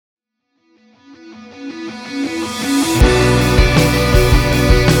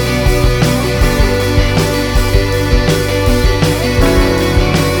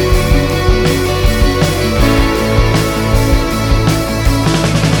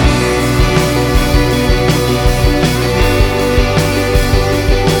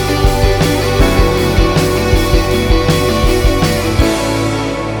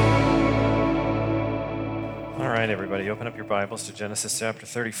Bibles to Genesis chapter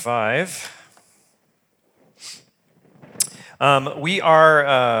 35. We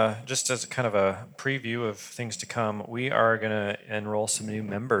are, just as kind of a preview of things to come, we are going to enroll some new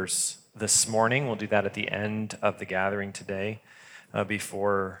members this morning. We'll do that at the end of the gathering today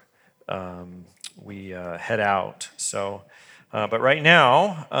before we head out. So, but right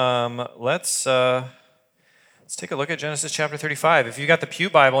now, let's take a look at Genesis chapter 35. If you've got the Pew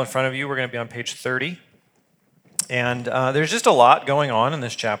Bible in front of you, we're going to be on page 30. And there's just a lot going on in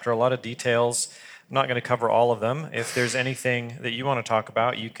this chapter, a lot of details. I'm not going to cover all of them. If there's anything that you want to talk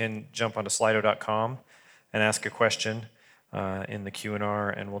about, you can jump onto Slido.com and ask a question in the Q&R,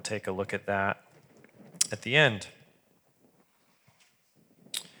 and we'll take a look at that at the end.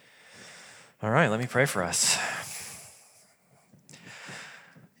 All right, let me pray for us.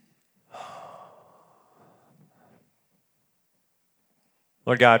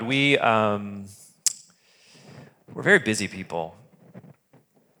 Lord God, we're very busy people.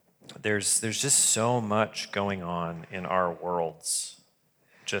 There's just so much going on in our worlds,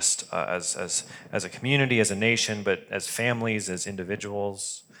 just as a community, as a nation, but as families, as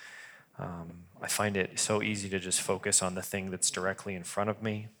individuals. I find it so easy to just focus on the thing that's directly in front of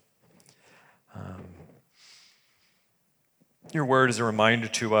me. Your word is a reminder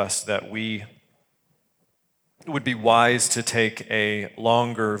to us that we would be wise to take a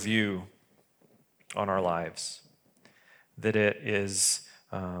longer view on our lives, that it is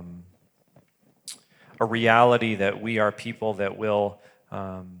a reality that we are people that will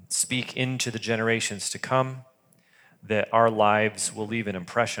speak into the generations to come, that our lives will leave an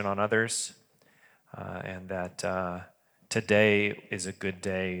impression on others, and that today is a good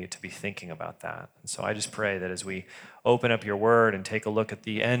day to be thinking about that. And so I just pray that as we open up your word and take a look at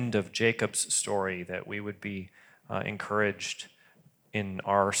the end of Jacob's story, that we would be encouraged in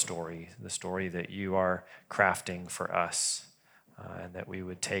our story, the story that you are crafting for us, and that we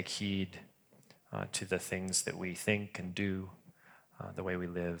would take heed to the things that we think and do, the way we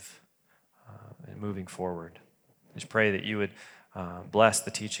live, and moving forward. Just pray that you would bless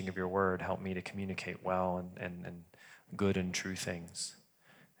the teaching of your word, help me to communicate well and good and true things.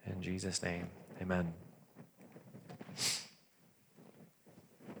 In Jesus' name, amen.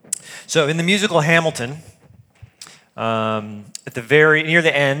 So in the musical Hamilton, at the near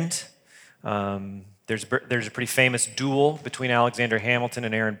the end, there's a pretty famous duel between Alexander Hamilton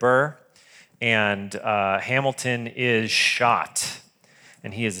and Aaron Burr, and Hamilton is shot,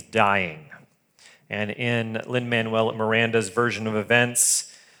 and he is dying. And in Lin-Manuel Miranda's version of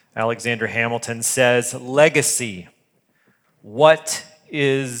events, Alexander Hamilton says, "Legacy. What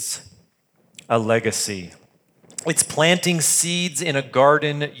is a legacy? It's planting seeds in a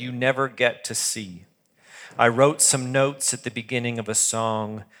garden you never get to see. I wrote some notes at the beginning of a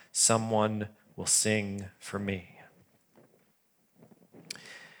song someone will sing for me."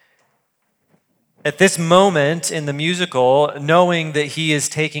 At this moment in the musical, knowing that he is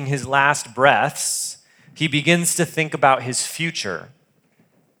taking his last breaths, he begins to think about his future.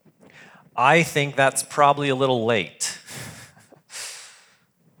 I think that's probably a little late.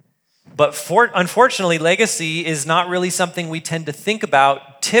 But unfortunately, legacy is not really something we tend to think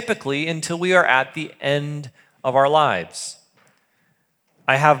about typically until we are at the end of our lives.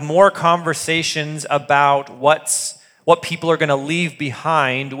 I have more conversations about what people are going to leave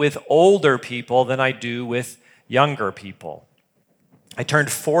behind with older people than I do with younger people. I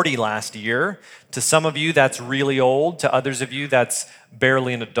turned 40 last year. To some of you, that's really old. To others of you, that's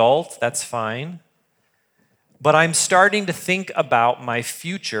barely an adult. That's fine. But I'm starting to think about my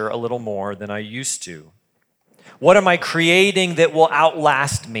future a little more than I used to. What am I creating that will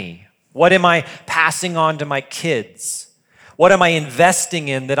outlast me? What am I passing on to my kids? What am I investing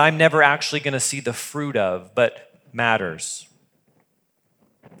in that I'm never actually going to see the fruit of, but matters?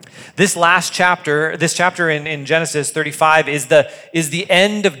 This chapter in Genesis 35 is the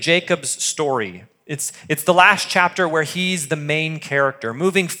end of Jacob's story. It's the last chapter where he's the main character.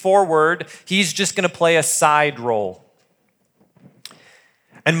 Moving forward, he's just going to play a side role.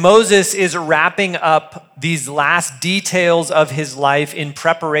 And Moses is wrapping up these last details of his life in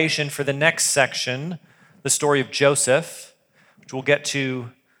preparation for the next section, the story of Joseph, which we'll get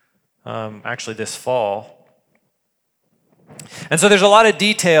to actually this fall. And so there's a lot of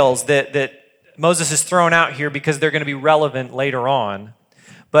details that Moses has thrown out here because they're going to be relevant later on.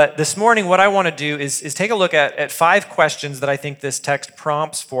 But this morning, what I want to do is take a look at 5 questions that I think this text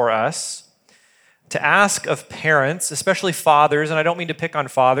prompts for us to ask of parents, especially fathers, and I don't mean to pick on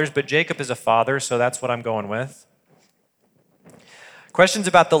fathers, but Jacob is a father, so that's what I'm going with. Questions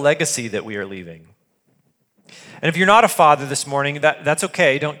about the legacy that we are leaving. And if you're not a father this morning, that's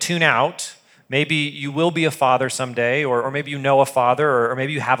okay. Don't tune out. Maybe you will be a father someday, or maybe you know a father, or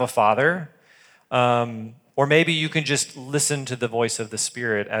maybe you have a father. Or maybe you can just listen to the voice of the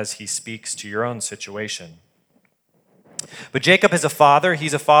Spirit as he speaks to your own situation. But Jacob is a father.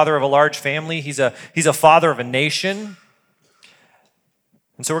 He's a father of a large family. He's a father of a nation.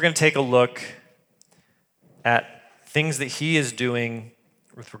 And so we're going to take a look at things that he is doing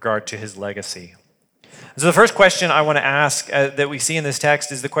with regard to his legacy. So the first question I want to ask that we see in this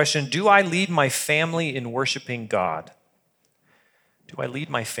text is the question, do I lead my family in worshiping God? Do I lead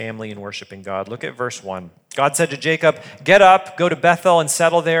my family in worshiping God? Look at verse 1. God said to Jacob, "Get up, go to Bethel and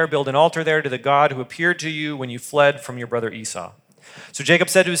settle there, build an altar there to the God who appeared to you when you fled from your brother Esau." So Jacob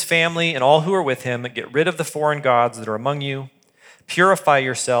said to his family and all who are with him, "Get rid of the foreign gods that are among you. Purify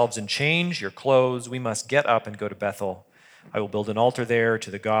yourselves and change your clothes. We must get up and go to Bethel. I will build an altar there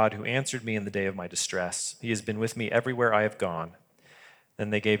to the God who answered me in the day of my distress. He has been with me everywhere I have gone."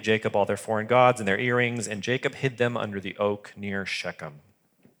 Then they gave Jacob all their foreign gods and their earrings, and Jacob hid them under the oak near Shechem.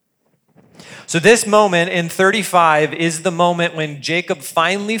 So this moment in 35 is the moment when Jacob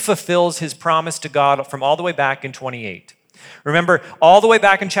finally fulfills his promise to God from all the way back in 28. Remember, all the way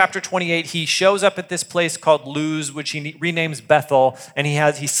back in chapter 28, he shows up at this place called Luz, which he renames Bethel, and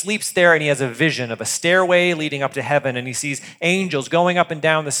he sleeps there, and he has a vision of a stairway leading up to heaven, and he sees angels going up and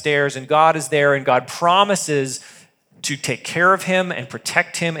down the stairs, and God is there, and God promises to take care of him and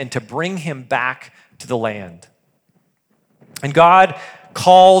protect him and to bring him back to the land. And God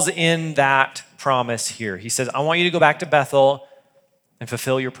calls in that promise here. He says, "I want you to go back to Bethel and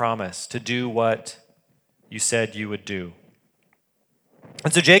fulfill your promise to do what you said you would do."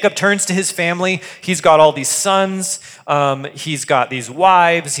 And so Jacob turns to his family. He's got all these sons. He's got these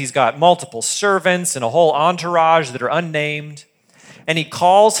wives. He's got multiple servants and a whole entourage that are unnamed. And he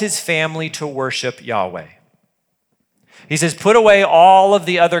calls his family to worship Yahweh. He says, "Put away all of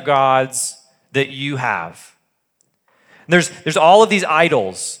the other gods that you have." There's all of these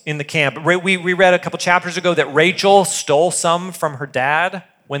idols in the camp. We read a couple chapters ago that Rachel stole some from her dad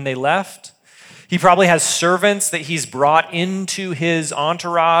when they left. He probably has servants that he's brought into his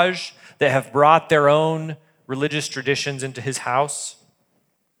entourage that have brought their own religious traditions into his house.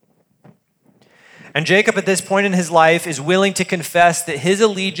 And Jacob, at this point in his life, is willing to confess that his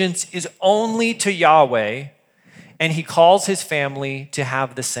allegiance is only to Yahweh, and he calls his family to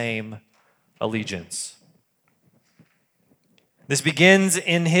have the same allegiance. This begins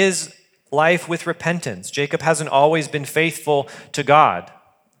in his life with repentance. Jacob hasn't always been faithful to God,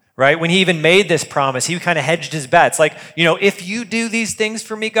 right? When he even made this promise, he kind of hedged his bets. Like, if you do these things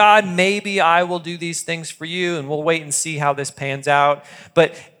for me, God, maybe I will do these things for you, and we'll wait and see how this pans out.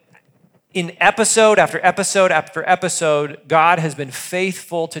 But in episode after episode after episode, God has been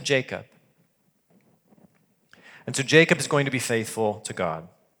faithful to Jacob. And so Jacob is going to be faithful to God.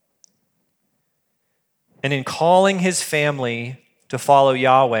 And in calling his family to follow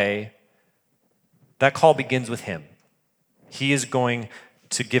Yahweh, that call begins with him. He is going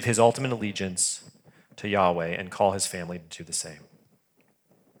to give his ultimate allegiance to Yahweh and call his family to do the same.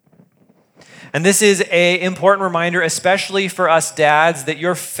 And this is an important reminder, especially for us dads, that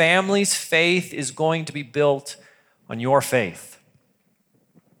your family's faith is going to be built on your faith.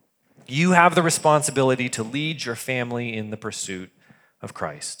 You have the responsibility to lead your family in the pursuit of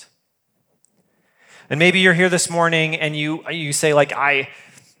Christ. And maybe you're here this morning and you say,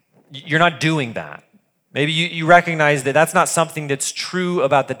 you're not doing that. Maybe you recognize that that's not something that's true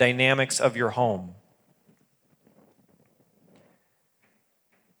about the dynamics of your home.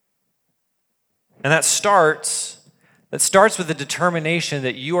 And that starts with the determination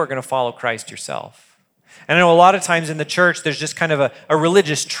that you are going to follow Christ yourself. And I know a lot of times in the church, there's just kind of a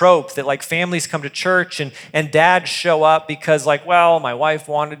religious trope that families come to church and dads show up because my wife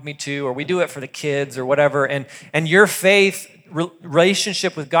wanted me to, or we do it for the kids or whatever. And your faith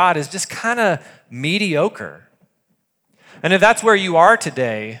relationship with God is just kind of mediocre. And if that's where you are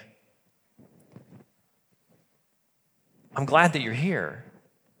today, I'm glad that you're here,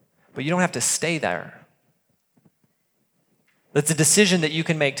 but you don't have to stay there. That's a decision that you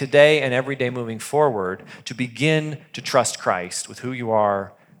can make today and every day moving forward to begin to trust Christ with who you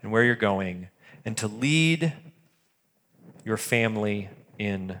are and where you're going, and to lead your family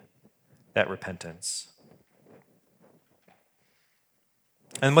in that repentance.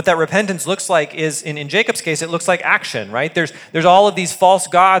 And what that repentance looks like is, in Jacob's case, it looks like action, right? There's all of these false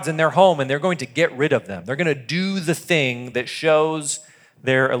gods in their home, and they're going to get rid of them. They're going to do the thing that shows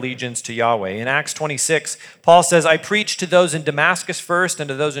their allegiance to Yahweh. In Acts 26, Paul says, I preached to those in Damascus first, and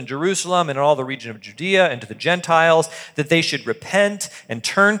to those in Jerusalem, and in all the region of Judea, and to the Gentiles, that they should repent and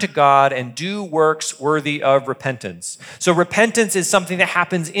turn to God and do works worthy of repentance. So repentance is something that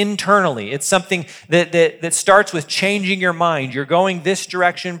happens internally. It's something that starts with changing your mind. You're going this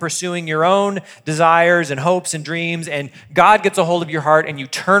direction, pursuing your own desires and hopes and dreams, and God gets a hold of your heart, and you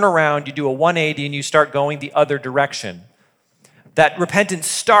turn around, you do a 180, and you start going the other direction. That repentance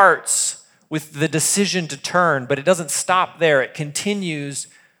starts with the decision to turn, but it doesn't stop there. It continues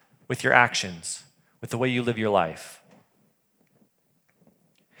with your actions, with the way you live your life.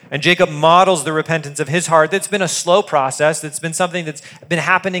 And Jacob models the repentance of his heart. That's been a slow process. That's been something that's been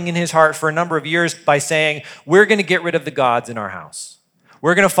happening in his heart for a number of years by saying, we're going to get rid of the gods in our house.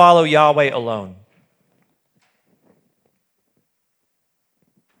 We're going to follow Yahweh alone.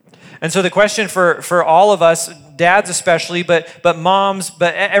 And so the question for all of us, dads especially, but moms,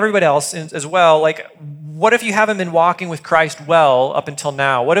 but everybody else as well, like, what if you haven't been walking with Christ well up until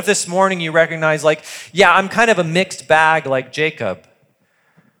now? What if this morning you recognize, like, yeah, I'm kind of a mixed bag like Jacob?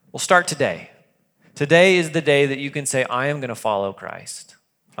 Well, start today. Today is the day that you can say, I am going to follow Christ.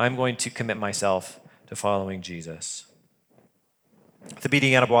 I'm going to commit myself to following Jesus. The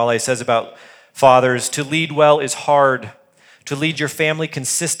Thabiti Anyabwile says about fathers, to lead well is hard. To lead your family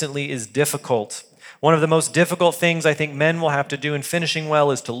consistently is difficult. One of the most difficult things I think men will have to do in finishing well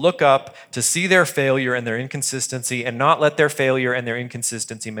is to look up, to see their failure and their inconsistency, and not let their failure and their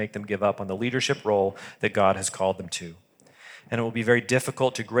inconsistency make them give up on the leadership role that God has called them to. And it will be very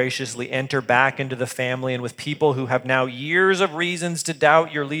difficult to graciously enter back into the family and with people who have now years of reasons to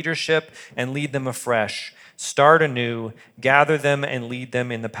doubt your leadership and lead them afresh. Start anew, gather them and lead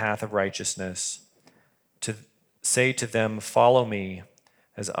them in the path of righteousness. To say to them, follow me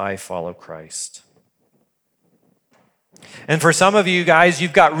as I follow Christ. And for some of you guys,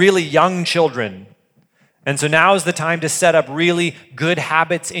 you've got really young children. And so now is the time to set up really good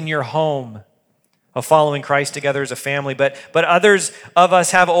habits in your home of following Christ together as a family. But others of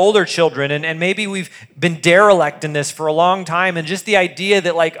us have older children, and maybe we've been derelict in this for a long time. And just the idea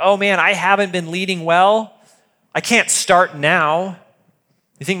that, like, oh man, I haven't been leading well. I can't start now.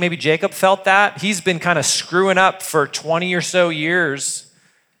 You think maybe Jacob felt that? He's been kind of screwing up for 20 or so years.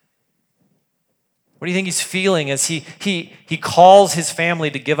 What do you think he's feeling as he calls his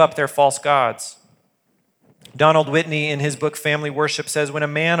family to give up their false gods? Donald Whitney, in his book Family Worship, says, when a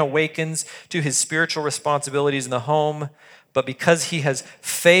man awakens to his spiritual responsibilities in the home, but because he has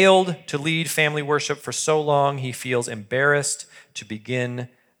failed to lead family worship for so long, he feels embarrassed to begin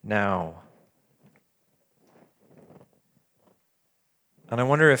now. And I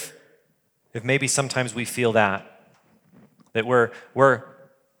wonder if maybe sometimes we feel that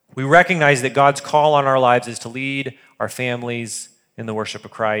we recognize that God's call on our lives is to lead our families in the worship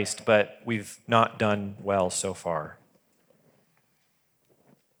of Christ, but we've not done well so far.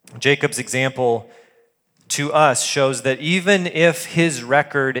 Jacob's example to us shows that even if his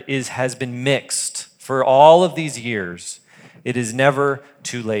record has been mixed for all of these years, it is never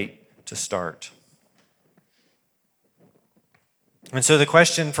too late to start. And so the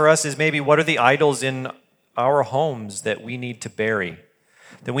question for us is maybe, what are the idols in our homes that we need to bury,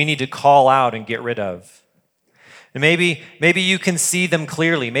 that we need to call out and get rid of? And maybe you can see them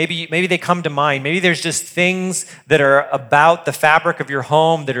clearly. Maybe they come to mind. Maybe there's just things that are about the fabric of your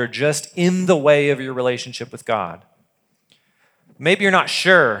home that are just in the way of your relationship with God. Maybe you're not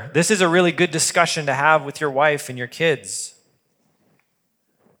sure. This is a really good discussion to have with your wife and your kids.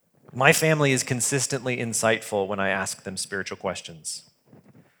 My family is consistently insightful when I ask them spiritual questions.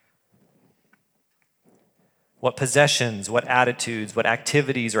 What possessions, what attitudes, what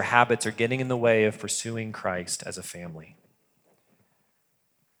activities or habits are getting in the way of pursuing Christ as a family?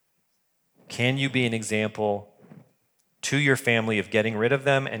 Can you be an example to your family of getting rid of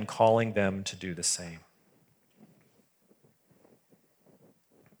them and calling them to do the same?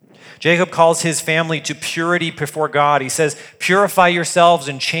 Jacob calls his family to purity before God. He says, purify yourselves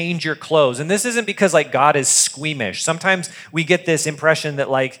and change your clothes. And this isn't because like God is squeamish. Sometimes we get this impression that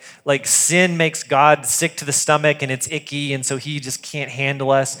like sin makes God sick to the stomach and it's icky and so he just can't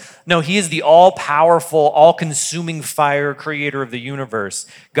handle us. No, he is the all-powerful, all-consuming fire creator of the universe.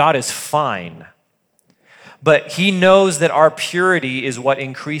 God is fine. But he knows that our purity is what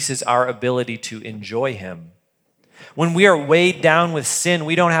increases our ability to enjoy him. When we are weighed down with sin,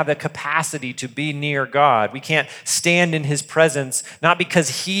 we don't have the capacity to be near God. We can't stand in his presence, not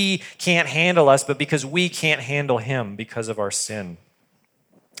because he can't handle us, but because we can't handle him because of our sin.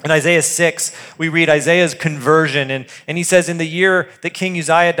 In Isaiah 6, we read Isaiah's conversion, and he says, "In the year that King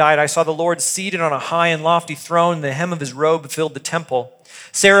Uzziah died, I saw the Lord seated on a high and lofty throne, and the hem of his robe filled the temple.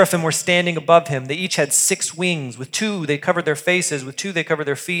 Seraphim were standing above him. They each had 6 wings. With 2 they covered their faces, with 2 they covered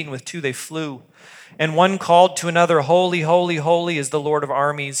their feet, and with 2 they flew. And one called to another, 'Holy, holy, holy is the Lord of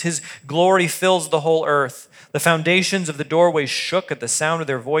armies. His glory fills the whole earth.' The foundations of the doorways shook at the sound of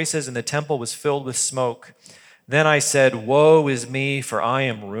their voices, and the temple was filled with smoke. Then I said, 'Woe is me, for I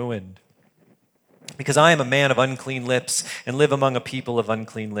am ruined, because I am a man of unclean lips and live among a people of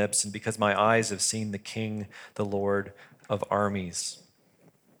unclean lips, and because my eyes have seen the King, the Lord of armies.'"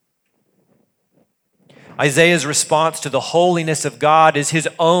 Isaiah's response to the holiness of God is his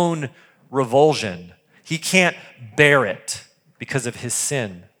own revulsion. He can't bear it because of his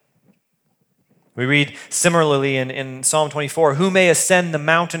sin. We read similarly in Psalm 24, "Who may ascend the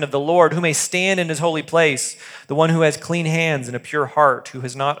mountain of the Lord? Who may stand in his holy place? The one who has clean hands and a pure heart, who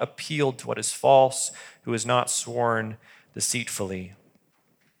has not appealed to what is false, who has not sworn deceitfully."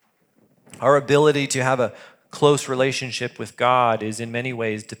 Our ability to have a close relationship with God is in many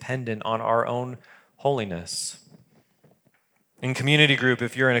ways dependent on our own holiness. In community group,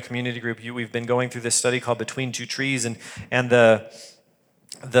 if you're in a community group, we've been going through this study called Between Two Trees, and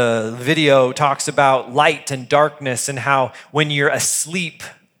the video talks about light and darkness and how when you're asleep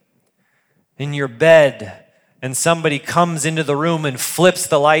in your bed and somebody comes into the room and flips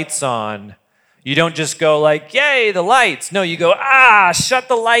the lights on, you don't just go like, "Yay, the lights." No, you go, shut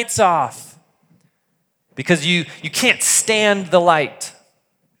the lights off. Because you can't stand the light.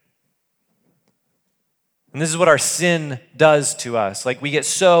 And this is what our sin does to us. Like, we get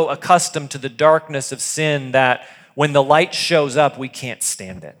so accustomed to the darkness of sin that when the light shows up, we can't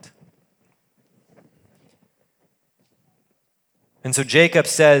stand it. And so Jacob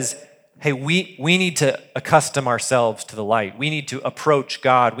says, hey, we need to accustom ourselves to the light. We need to approach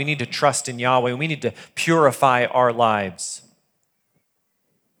God. We need to trust in Yahweh. We need to purify our lives.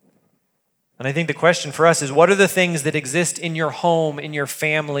 And I think the question for us is, what are the things that exist in your home, in your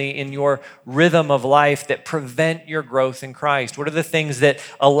family, in your rhythm of life that prevent your growth in Christ? What are the things that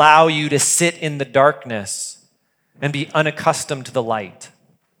allow you to sit in the darkness and be unaccustomed to the light?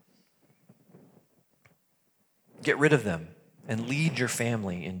 Get rid of them and lead your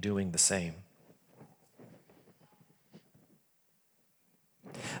family in doing the same.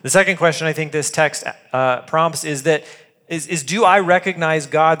 The second question I think this text prompts is do I recognize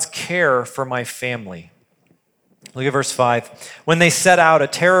God's care for my family? Look at verse 5. "When they set out, a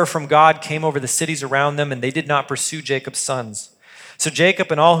terror from God came over the cities around them, and they did not pursue Jacob's sons. So Jacob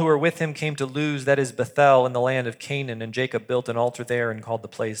and all who were with him came to Luz, that is Bethel, in the land of Canaan, and Jacob built an altar there and called the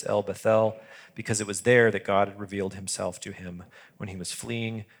place El Bethel, because it was there that God had revealed himself to him when he was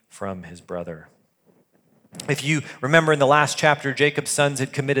fleeing from his brother." If you remember in the last chapter, Jacob's sons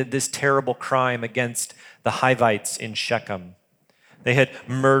had committed this terrible crime against the Hivites in Shechem. They had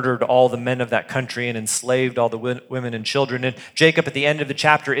murdered all the men of that country and enslaved all the women and children. And Jacob, at the end of the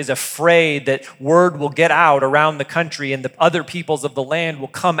chapter, is afraid that word will get out around the country and the other peoples of the land will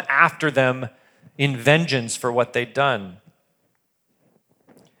come after them in vengeance for what they'd done.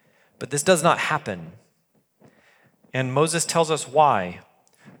 But this does not happen. And Moses tells us why.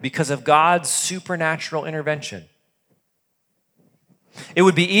 Because of God's supernatural intervention. It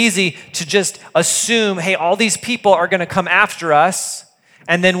would be easy to just assume, hey, all these people are going to come after us,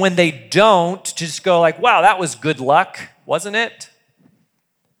 and then when they don't, to just go like, wow, that was good luck, wasn't it?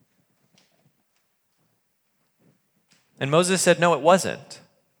 And Moses said, no, it wasn't.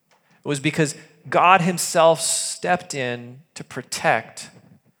 It was because God himself stepped in to protect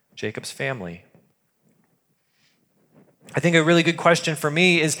Jacob's family. I think a really good question for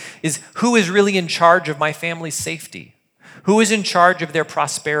me is who is really in charge of my family's safety? Who is in charge of their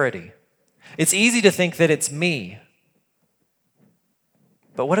prosperity? It's easy to think that it's me.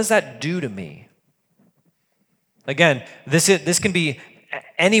 But what does that do to me? Again, this can be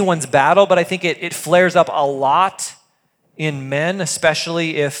anyone's battle, but I think it flares up a lot in men,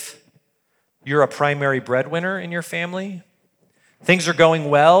 especially if you're a primary breadwinner in your family. Things are going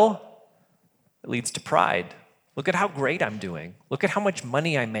well, it leads to pride. Look at how great I'm doing. Look at how much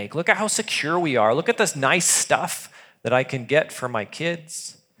money I make. Look at how secure we are. Look at this nice stuff that I can get for my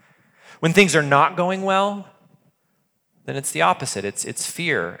kids. When things are not going well, then it's the opposite. It's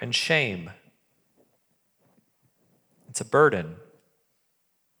fear and shame. It's a burden.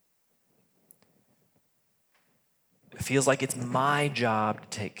 It feels like it's my job to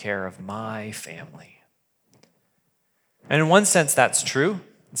take care of my family. And in one sense, that's true.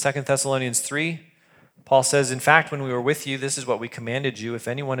 In 2 Thessalonians 3, Paul says, in fact, when we were with you, this is what we commanded you. If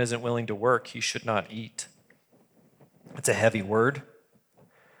anyone isn't willing to work, he should not eat. It's a heavy word.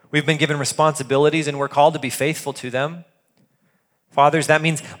 We've been given responsibilities and we're called to be faithful to them. Fathers, that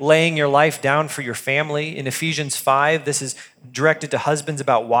means laying your life down for your family. In Ephesians 5, this is directed to husbands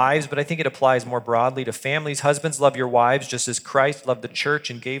about wives, but I think it applies more broadly to families. Husbands, love your wives just as Christ loved the church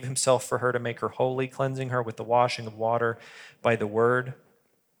and gave himself for her to make her holy, cleansing her with the washing of water by the word.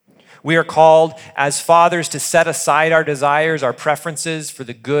 We are called as fathers to set aside our desires, our preferences for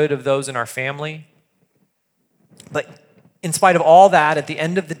the good of those in our family. But in spite of all that, at the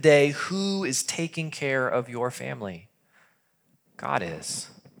end of the day, who is taking care of your family? God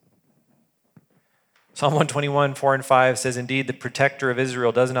is. Psalm 121, 4 and 5 says, "Indeed, the protector of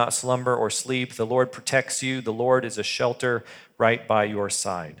Israel does not slumber or sleep. The Lord protects you. The Lord is a shelter right by your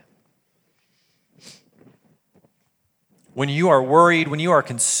side." When you are worried, when you are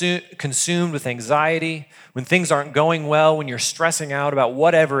consumed with anxiety, when things aren't going well, when you're stressing out about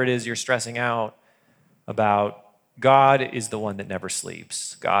whatever it is you're stressing out about, God is the one that never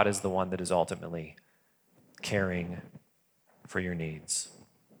sleeps. God is the one that is ultimately caring for your needs.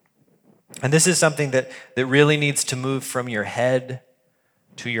 And this is something that really needs to move from your head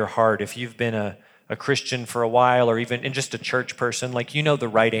to your heart. If you've been a Christian for a while, or even just a church person, like you know the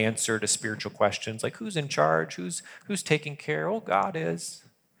right answer to spiritual questions, like who's in charge, who's taking care? Oh, God is.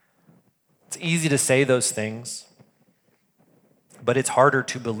 It's easy to say those things, but it's harder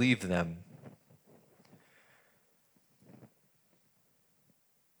to believe them.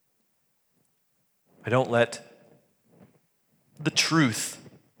 I don't let the truth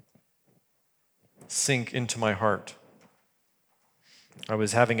sink into my heart. I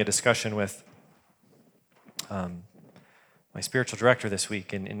was having a discussion with my spiritual director this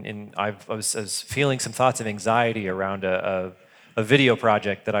week, and I was feeling some thoughts of anxiety around a video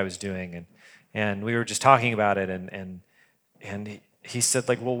project that I was doing, and we were just talking about it, and he said,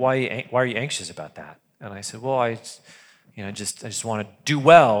 like, well, why are you anxious about that? And I said, well, I just want to do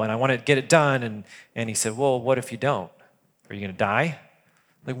well, and I want to get it done, and he said, well, what if you don't? Are you going to die?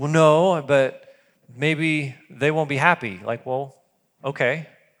 Like, well, no, but maybe they won't be happy. Like, well, okay,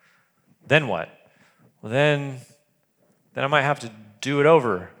 then what? Well, then I might have to do it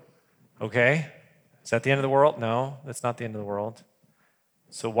over. Okay? Is that the end of the world? No, that's not the end of the world.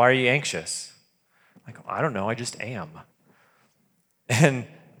 So why are you anxious? Like, I don't know, I just am. And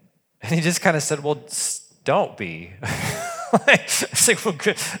he just kind of said, well, don't be. It's like, well,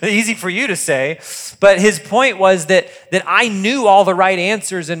 good. Easy for you to say. But his point was that I knew all the right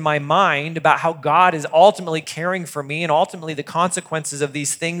answers in my mind about how God is ultimately caring for me, and ultimately the consequences of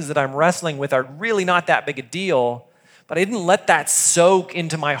these things that I'm wrestling with are really not that big a deal. But I didn't let that soak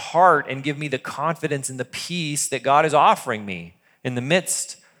into my heart and give me the confidence and the peace that God is offering me in the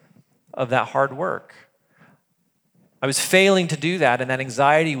midst of that hard work. I was failing to do that, and that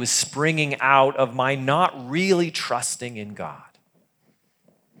anxiety was springing out of my not really trusting in God.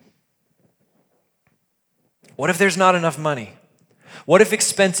 What if there's not enough money? What if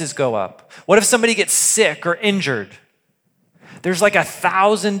expenses go up? What if somebody gets sick or injured? There's like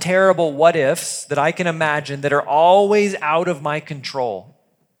 1,000 terrible what ifs that I can imagine that are always out of my control,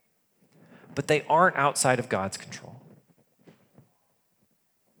 but they aren't outside of God's control.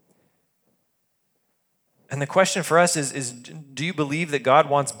 And the question for us is do you believe that God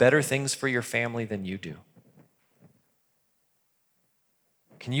wants better things for your family than you do?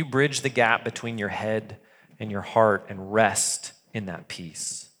 Can you bridge the gap between your head and your heart and rest in that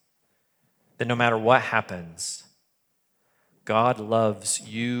peace? That no matter what happens, God loves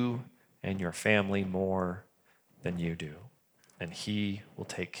you and your family more than you do, and He will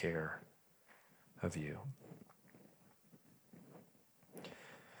take care of you.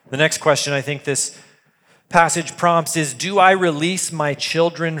 The next question I think this passage prompts is, do I release my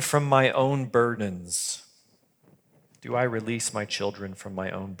children from my own burdens? Do I release my children from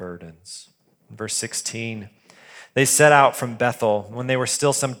my own burdens? In verse 16, they set out from Bethel. When they were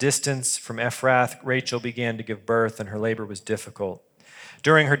still some distance from Ephrath, Rachel began to give birth, and her labor was difficult.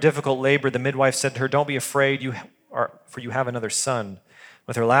 During her difficult labor, the midwife said to her, don't be afraid, for you have another son.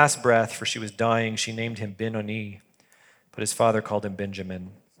 With her last breath, for she was dying, she named him Ben-Oni, but his father called him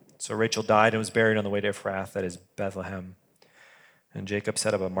Benjamin. So Rachel died and was buried on the way to Ephrath, that is Bethlehem. And Jacob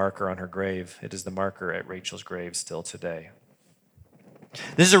set up a marker on her grave. It is the marker at Rachel's grave still today.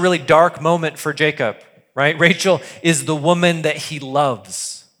 This is a really dark moment for Jacob, right? Rachel is the woman that he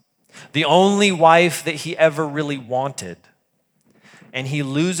loves, the only wife that he ever really wanted. And he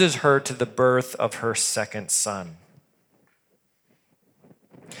loses her to the birth of her second son.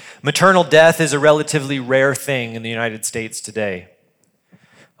 Maternal death is a relatively rare thing in the United States today.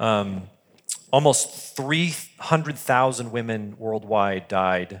 Almost 300,000 women worldwide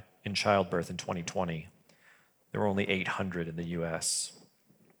died in childbirth in 2020. There were only 800 in the U.S.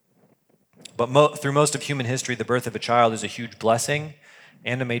 But through most of human history, the birth of a child is a huge blessing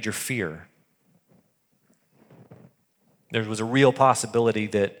and a major fear. There was a real possibility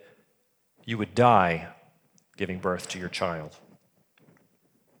that you would die giving birth to your child.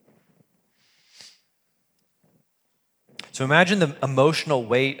 So imagine the emotional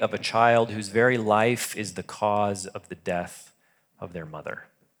weight of a child whose very life is the cause of the death of their mother.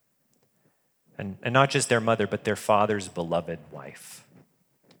 And not just their mother, but their father's beloved wife.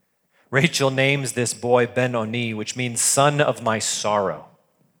 Rachel names this boy Ben-Oni, which means son of my sorrow.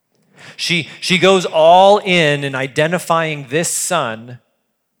 She goes all in identifying this son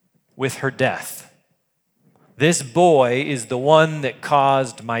with her death. This boy is the one that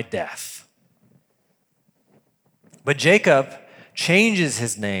caused my death. But Jacob changes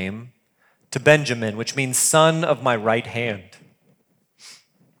his name to Benjamin, which means son of my right hand.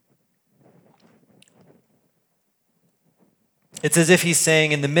 It's as if he's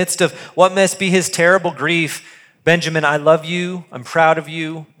saying, in the midst of what must be his terrible grief, Benjamin, I love you, I'm proud of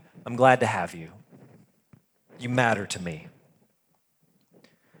you, I'm glad to have you. You matter to me.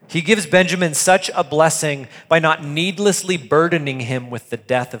 He gives Benjamin such a blessing by not needlessly burdening him with the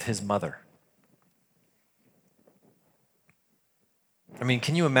death of his mother. I mean,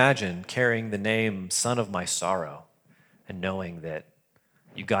 can you imagine carrying the name son of my sorrow and knowing that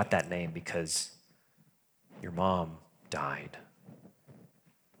you got that name because your mom died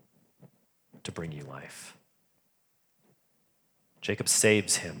to bring you life? Jacob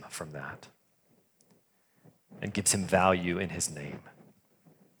saves him from that and gives him value in his name.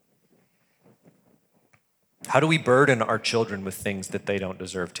 How do we burden our children with things that they don't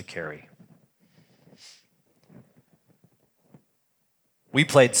deserve to carry? We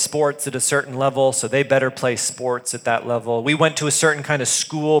played sports at a certain level, so they better play sports at that level. We went to a certain kind of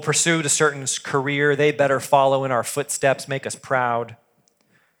school, pursued a certain career. They better follow in our footsteps, make us proud.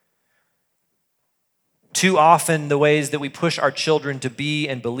 Too often, the ways that we push our children to be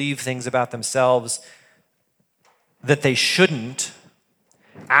and believe things about themselves that they shouldn't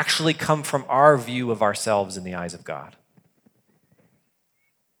actually come from our view of ourselves in the eyes of God.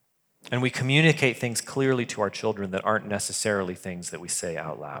 And we communicate things clearly to our children that aren't necessarily things that we say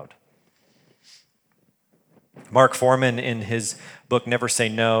out loud. Mark Foreman, in his book, Never Say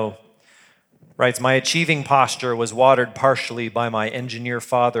No, writes, my achieving posture was watered partially by my engineer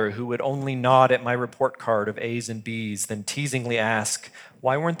father, who would only nod at my report card of A's and B's, then teasingly ask,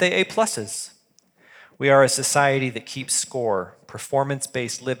 why weren't they A pluses? We are a society that keeps score.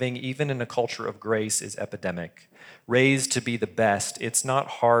 Performance-based living, even in a culture of grace, is epidemic. Raised to be the best, it's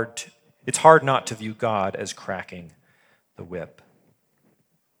hard not to view God as cracking the whip.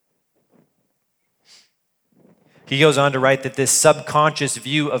 He goes on to write that this subconscious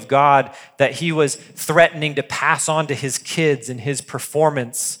view of God that he was threatening to pass on to his kids in his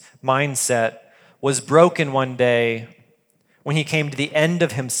performance mindset was broken one day when he came to the end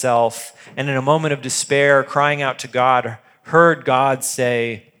of himself and in a moment of despair, crying out to God, heard God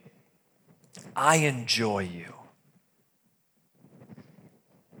say, I enjoy you.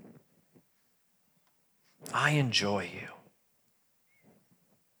 I enjoy you.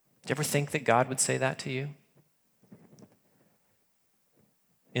 Do you ever think that God would say that to you?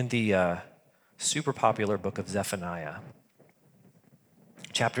 In the super popular book of Zephaniah,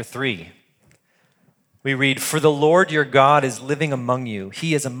 chapter 3, we read, for the Lord your God is living among you.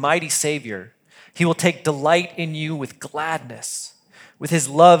 He is a mighty Savior. He will take delight in you with gladness. With his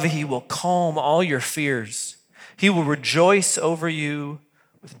love, he will calm all your fears. He will rejoice over you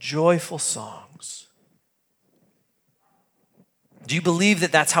with joyful songs. Do you believe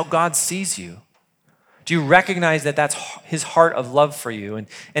that that's how God sees you? Do you recognize that that's his heart of love for you?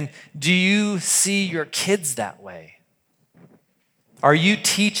 And do you see your kids that way? Are you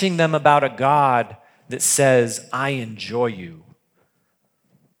teaching them about a God that says, I enjoy you?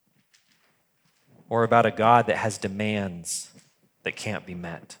 Or about a God that has demands that can't be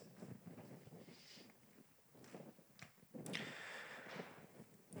met?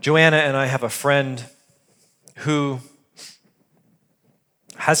 Joanna and I have a friend who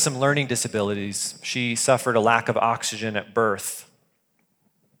has some learning disabilities. She suffered a lack of oxygen at birth.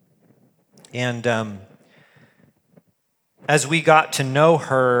 And as we got to know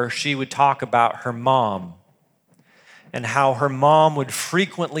her, she would talk about her mom and how her mom would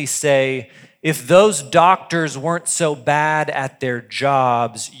frequently say, if those doctors weren't so bad at their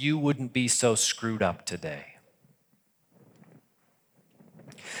jobs, you wouldn't be so screwed up today.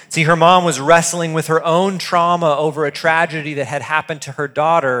 See, her mom was wrestling with her own trauma over a tragedy that had happened to her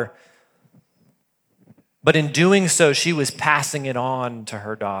daughter, but in doing so, she was passing it on to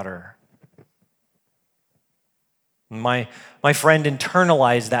her daughter. My friend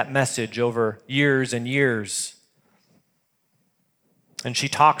internalized that message over years and years. And she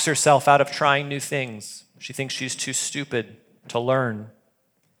talks herself out of trying new things. She thinks she's too stupid to learn.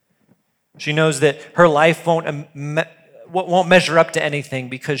 She knows that her life won't measure up to anything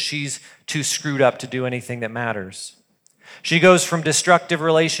because she's too screwed up to do anything that matters. She goes from destructive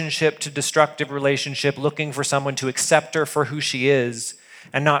relationship to destructive relationship, looking for someone to accept her for who she is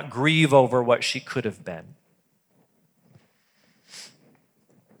and not grieve over what she could have been.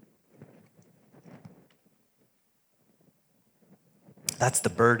 That's the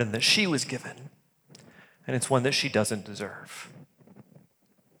burden that she was given, and it's one that she doesn't deserve.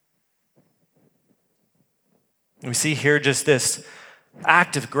 We see here just this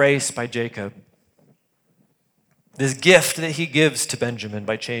act of grace by Jacob, this gift that he gives to Benjamin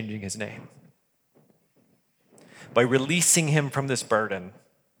by changing his name, by releasing him from this burden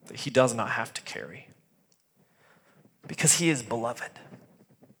that he does not have to carry, because he is beloved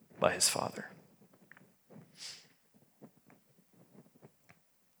by his father.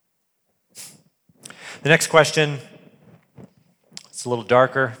 The next question, it's a little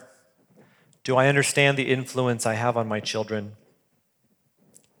darker. Do I understand the influence I have on my children?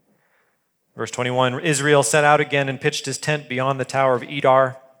 Verse 21, Israel set out again and pitched his tent beyond the tower of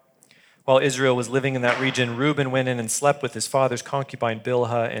Edar. While Israel was living in that region, Reuben went in and slept with his father's concubine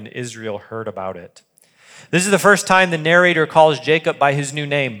Bilhah, and Israel heard about it. This is the first time the narrator calls Jacob by his new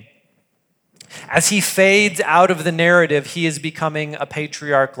name. As he fades out of the narrative, he is becoming a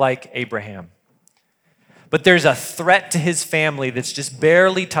patriarch like Abraham. But there's a threat to his family that's just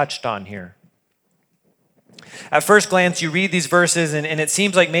barely touched on here. At first glance, you read these verses, and it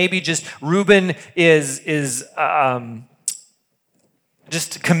seems like maybe just Reuben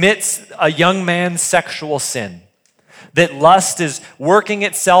just commits a young man's sexual sin. That lust is working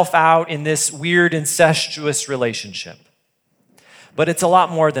itself out in this weird incestuous relationship. But it's a lot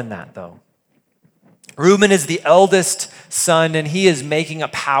more than that, though. Reuben is the eldest son, and he is making a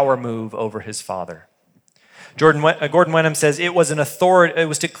power move over his father. Gordon Wenham says it was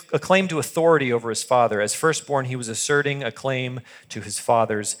to a claim to authority over his father. As firstborn, he was asserting a claim to his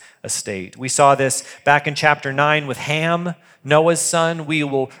father's estate. We saw this back in chapter 9 with Ham, Noah's son. We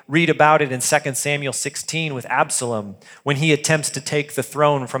will read about it in 2 Samuel 16 with Absalom, when he attempts to take the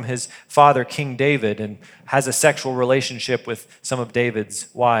throne from his father, King David, and has a sexual relationship with some of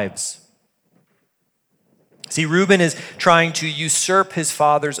David's wives. See, Reuben is trying to usurp his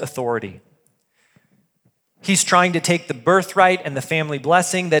father's authority. He's trying to take the birthright and the family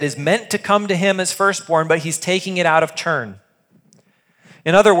blessing that is meant to come to him as firstborn, but he's taking it out of turn.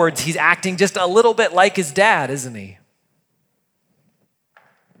 In other words, he's acting just a little bit like his dad, isn't he?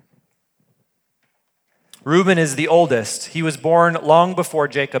 Reuben is the oldest. He was born long before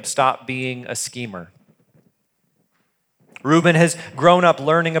Jacob stopped being a schemer. Reuben has grown up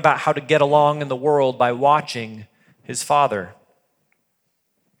learning about how to get along in the world by watching his father.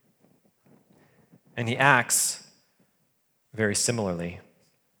 And he acts very similarly.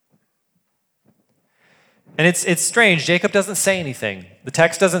 And it's strange. Jacob doesn't say anything. The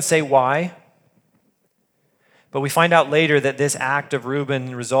text doesn't say why. But we find out later that this act of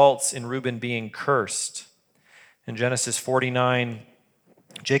Reuben results in Reuben being cursed. In Genesis 49,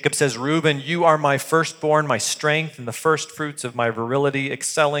 Jacob says, Reuben, you are my firstborn, my strength, and the first fruits of my virility,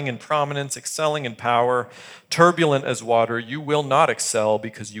 excelling in prominence, excelling in power, turbulent as water. You will not excel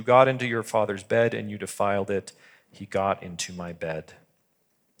because you got into your father's bed and you defiled it. He got into my bed.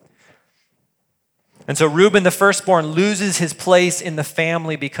 And so Reuben, the firstborn, loses his place in the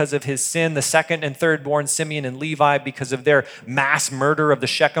family because of his sin. The second and thirdborn, Simeon and Levi, because of their mass murder of the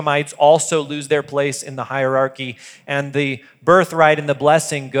Shechemites, also lose their place in the hierarchy. And the birthright and the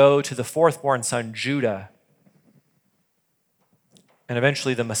blessing go to the fourthborn son, Judah. And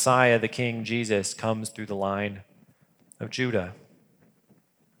eventually the Messiah, the King Jesus, comes through the line of Judah.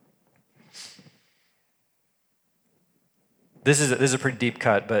 This is a pretty deep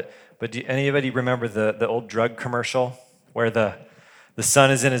cut, but do anybody remember the old drug commercial where the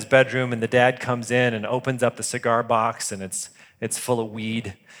son is in his bedroom and the dad comes in and opens up the cigar box and it's full of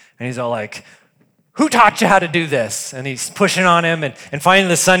weed, and he's all like, who taught you how to do this? And he's pushing on him, and finally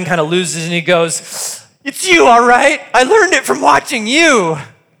the son kind of loses and he goes, it's you, all right? I learned it from watching you.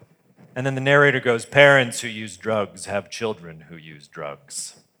 And then the narrator goes, parents who use drugs have children who use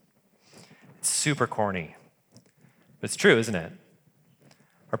drugs. It's super corny. But it's true, isn't it?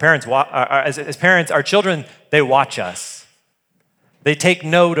 Our parents, as parents, our children, they watch us. They take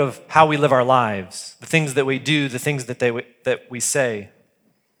note of how we live our lives, the things that we do, the things that we say.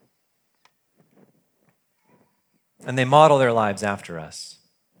 And they model their lives after us,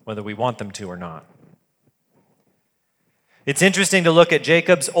 whether we want them to or not. It's interesting to look at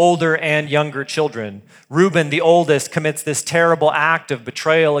Jacob's older and younger children. Reuben, the oldest, commits this terrible act of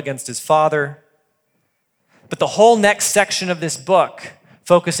betrayal against his father. But the whole next section of this book,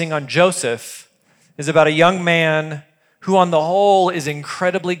 focusing on Joseph, is about a young man who on the whole is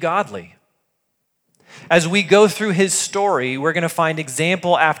incredibly godly. As we go through his story, we're going to find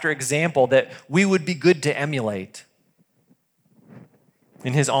example after example that we would be good to emulate.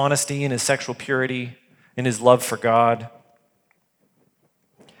 In his honesty, in his sexual purity, in his love for God.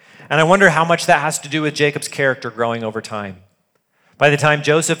 And I wonder how much that has to do with Jacob's character growing over time. By the time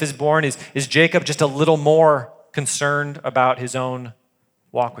Joseph is born, is Jacob just a little more concerned about his own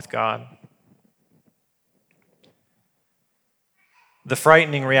walk with God? The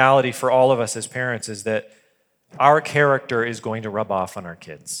frightening reality for all of us as parents is that our character is going to rub off on our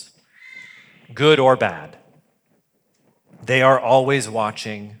kids, good or bad. They are always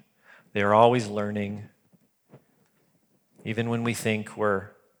watching. They are always learning. Even when we think we're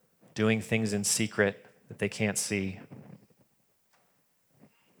doing things in secret that they can't see.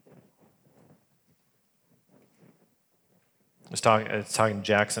 I was talking to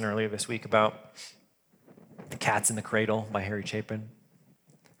Jackson earlier this week about The Cat's in the Cradle by Harry Chapin.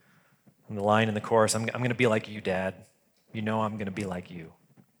 And the line in the chorus, I'm going to be like you, Dad. You know I'm going to be like you.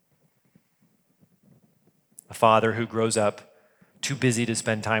 A father who grows up too busy to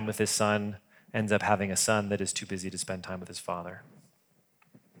spend time with his son ends up having a son that is too busy to spend time with his father.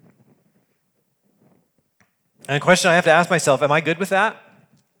 And the question I have to ask myself, am I good with that?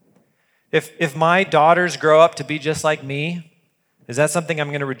 If my daughters grow up to be just like me, is that something I'm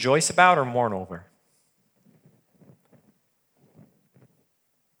going to rejoice about or mourn over?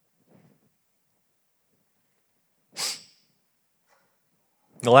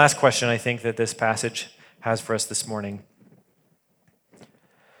 The last question I think that this passage has for us this morning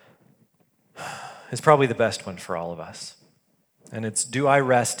is probably the best one for all of us. And it's, do I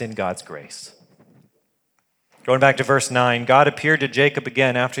rest in God's grace? Going back to verse 9, God appeared to Jacob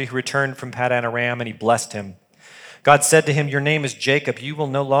again after he returned from Paddan Aram, and he blessed him. God said to him, your name is Jacob. You will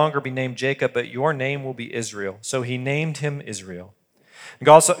no longer be named Jacob, but your name will be Israel. So he named him Israel.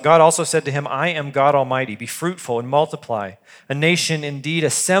 God also said to him, I am God Almighty. Be fruitful and multiply. A nation, indeed,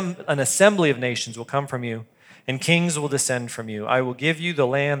 an assembly of nations will come from you, and kings will descend from you. I will give you the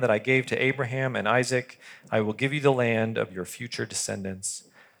land that I gave to Abraham and Isaac. I will give you the land of your future descendants.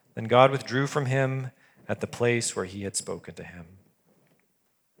 Then God withdrew from him at the place where he had spoken to him.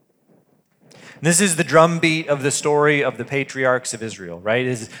 This is the drumbeat of the story of the patriarchs of Israel, right?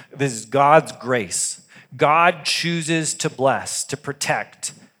 This is God's grace. God chooses to bless, to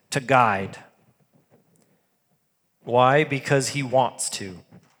protect, to guide. Why? Because he wants to.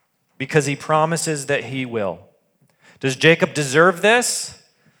 Because he promises that he will. Does Jacob deserve this?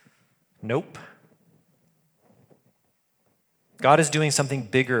 Nope. God is doing something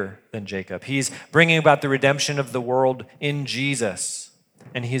bigger than Jacob. He's bringing about the redemption of the world in Jesus,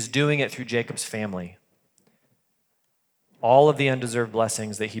 and he's doing it through Jacob's family. All of the undeserved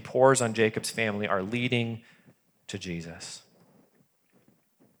blessings that he pours on Jacob's family are leading to Jesus.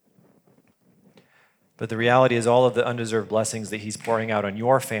 But the reality is all of the undeserved blessings that he's pouring out on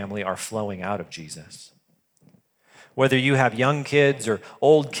your family are flowing out of Jesus. Whether you have young kids or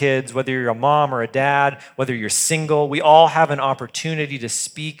old kids, whether you're a mom or a dad, whether you're single, we all have an opportunity to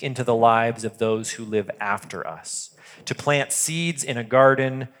speak into the lives of those who live after us, to plant seeds in a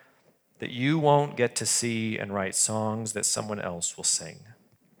garden that you won't get to see and write songs that someone else will sing.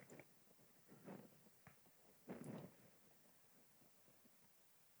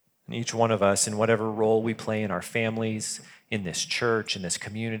 And each one of us, in whatever role we play in our families, in this church, in this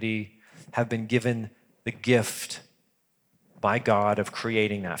community, have been given the gift by God of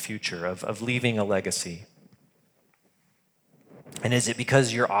creating that future, of leaving a legacy. And is it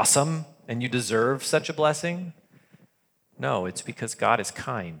because you're awesome and you deserve such a blessing? No, it's because God is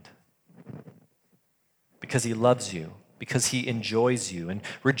kind. Because he loves you. Because he enjoys you and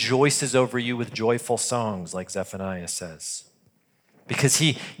rejoices over you with joyful songs, like Zephaniah says. Because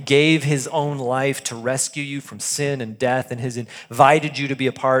he gave his own life to rescue you from sin and death and has invited you to be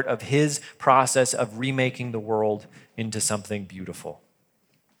a part of his process of remaking the world into something beautiful.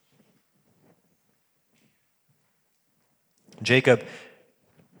 Jacob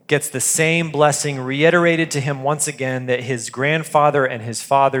gets the same blessing reiterated to him once again that his grandfather and his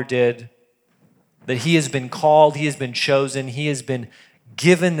father did, that he has been called, he has been chosen, he has been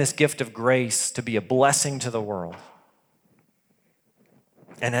given this gift of grace to be a blessing to the world.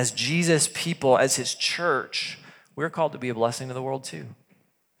 And as Jesus' people, as his church, we're called to be a blessing to the world too.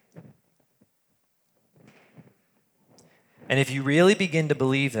 And if you really begin to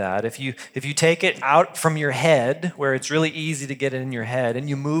believe that, if you take it out from your head, where it's really easy to get it in your head, and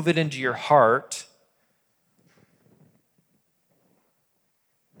you move it into your heart,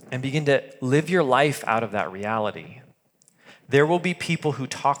 and begin to live your life out of that reality, there will be people who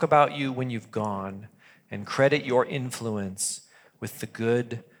talk about you when you've gone and credit your influence with the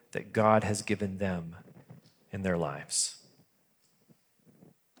good that God has given them in their lives.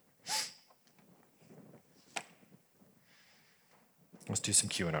 Let's do some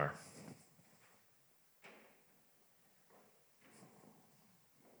Q&R.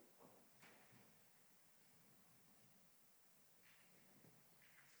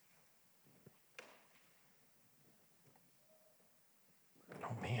 Oh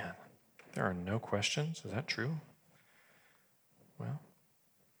man, there are no questions. Is that true? Well,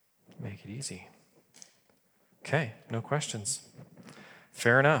 make it easy. Okay, no questions.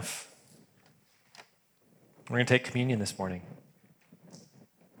 Fair enough. We're going to take communion this morning.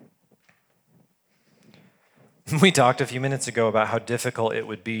 We talked a few minutes ago about how difficult it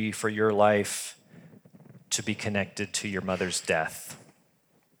would be for your life to be connected to your mother's death.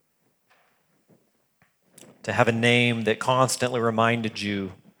 To have a name that constantly reminded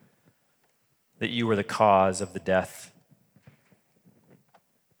you that you were the cause of the death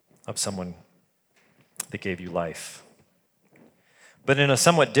of someone that gave you life. But in a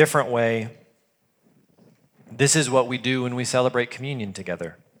somewhat different way, this is what we do when we celebrate communion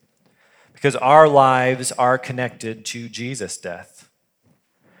together. Because our lives are connected to Jesus' death.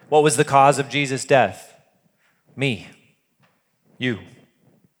 What was the cause of Jesus' death? Me. You.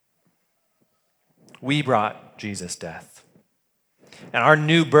 We brought Jesus' death. And our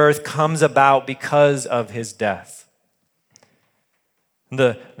new birth comes about because of his death.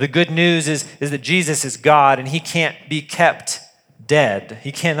 The good news is that Jesus is God and he can't be kept dead.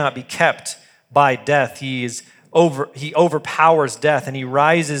 He cannot be kept by death. He overpowers death and he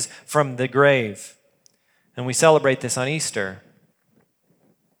rises from the grave. And we celebrate this on Easter.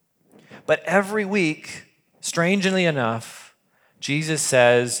 But every week, strangely enough, Jesus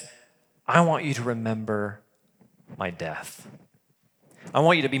says, I want you to remember my death. I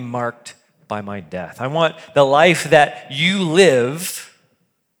want you to be marked by my death. I want the life that you live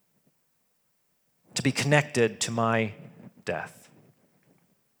to be connected to my death.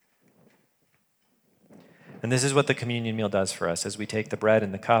 And this is what the communion meal does for us as we take the bread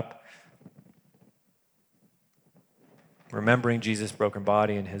and the cup, remembering Jesus' broken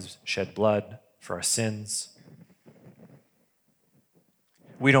body and his shed blood for our sins.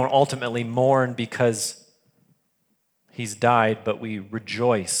 We don't ultimately mourn because he's died, but we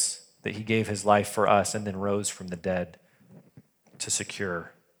rejoice that he gave his life for us and then rose from the dead to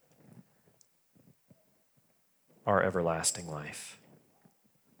secure our everlasting life.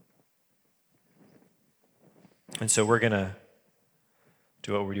 And so we're going to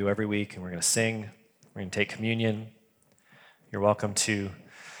do what we do every week, and we're going to sing. We're going to take communion. You're welcome to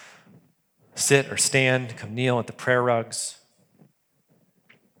sit or stand, come kneel at the prayer rugs.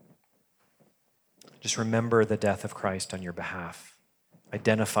 Just remember the death of Christ on your behalf.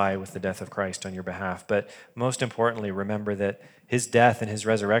 Identify with the death of Christ on your behalf. But most importantly, remember that his death and his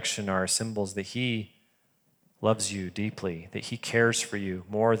resurrection are symbols that he loves you deeply, that he cares for you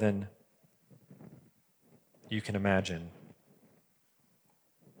more than you can imagine.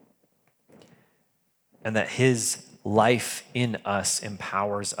 And that his life in us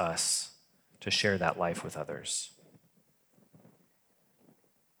empowers us to share that life with others.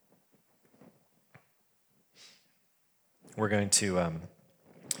 We're going to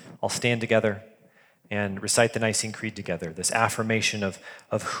all stand together and recite the Nicene Creed together, this affirmation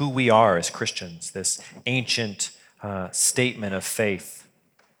of who we are as Christians, this ancient statement of faith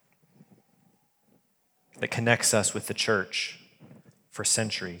that connects us with the church for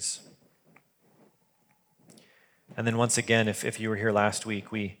centuries. And then once again, if you were here last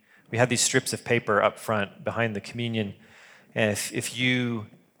week, we had these strips of paper up front behind the communion. And if you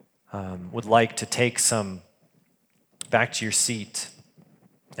would like to take some back to your seat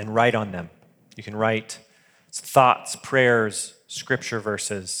and write on them, you can write thoughts, prayers, scripture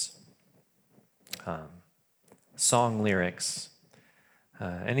verses, song lyrics,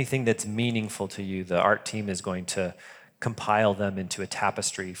 anything that's meaningful to you. The art team is going to compile them into a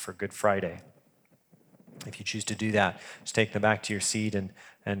tapestry for Good Friday. If you choose to do that, just take them back to your seat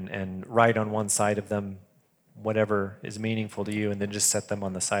and write on one side of them whatever is meaningful to you, and then just set them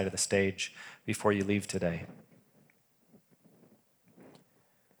on the side of the stage before you leave today.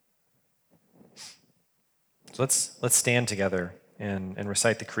 So let's stand together and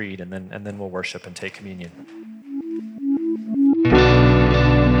recite the creed, and then we'll worship and take communion.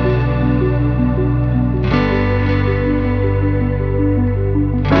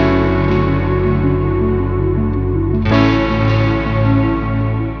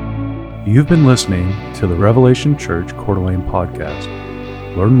 You've been listening to the Revelation Church Coeur d'Alene podcast.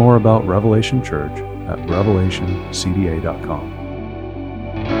 Learn more about Revelation Church at revelationcda.com.